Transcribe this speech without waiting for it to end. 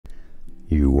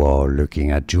You are looking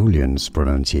at Julian's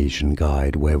pronunciation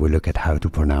guide, where we look at how to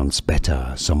pronounce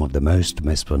better some of the most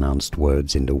mispronounced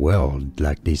words in the world,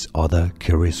 like this other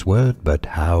curious word. But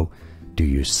how do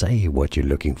you say what you're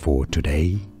looking for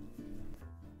today?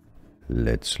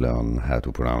 Let's learn how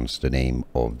to pronounce the name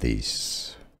of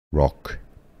this rock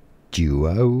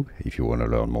duo. If you want to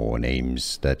learn more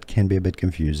names that can be a bit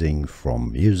confusing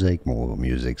from music, more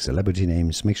music celebrity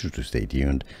names, make sure to stay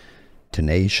tuned.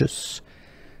 Tenacious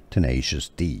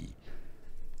D.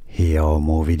 Here are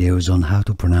more videos on how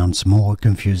to pronounce more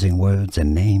confusing words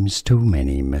and names too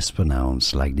many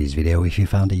mispronounced. Like this video if you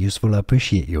found it useful. I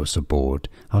appreciate your support.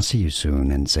 I'll see you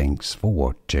soon and thanks for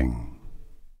watching.